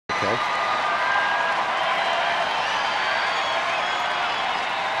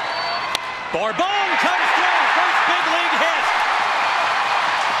Borbon comes through. First big league hit.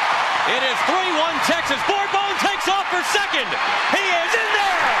 It is 3-1 Texas. Borbon takes off for second. He is in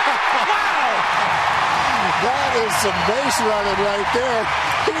there. Wow. That is some base running right there.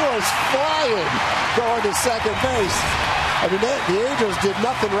 He was flying going to second base. I mean, the Angels did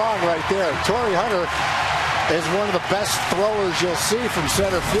nothing wrong right there. Torrey Hunter is one of the best throwers you'll see from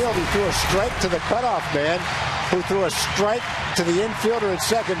center field. He threw a strike to the cutoff man, who threw a strike to the infielder at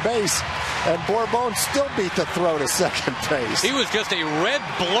second base, and Borbon still beat the throw to second base. He was just a red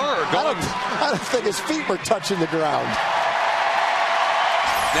blur going. I don't think his feet were touching the ground.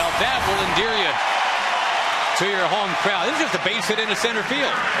 Now that will endear you to your home crowd. This is just a base hit into center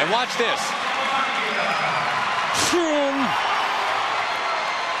field. And watch this.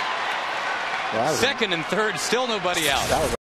 Second and third, still nobody out.